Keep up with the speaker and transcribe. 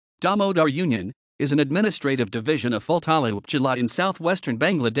Damodar Union is an administrative division of Phultala Upazila in southwestern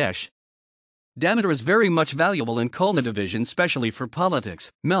Bangladesh. Damoder is very much valuable in Khulna Division, especially for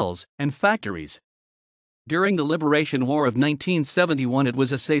politics, mills, and factories. During the Liberation War of 1971, it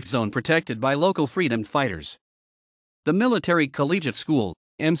was a safe zone protected by local freedom fighters. The Military Collegiate School,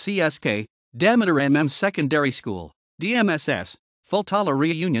 MCSK, Damoder Secondary School, DMSS,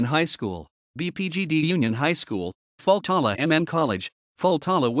 Phultala Union High School, BPGD Union High School, Phultala College,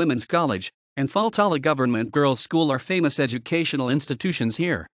 Phultala Women's College, and Phultala Government Girls' School are famous educational institutions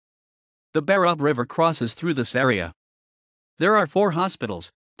here. The Barab River crosses through this area. There are 4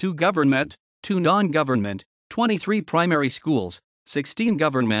 hospitals, 2 government, 2 non-government, 23 primary schools, 16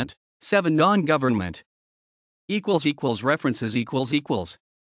 government, 7 non-government. References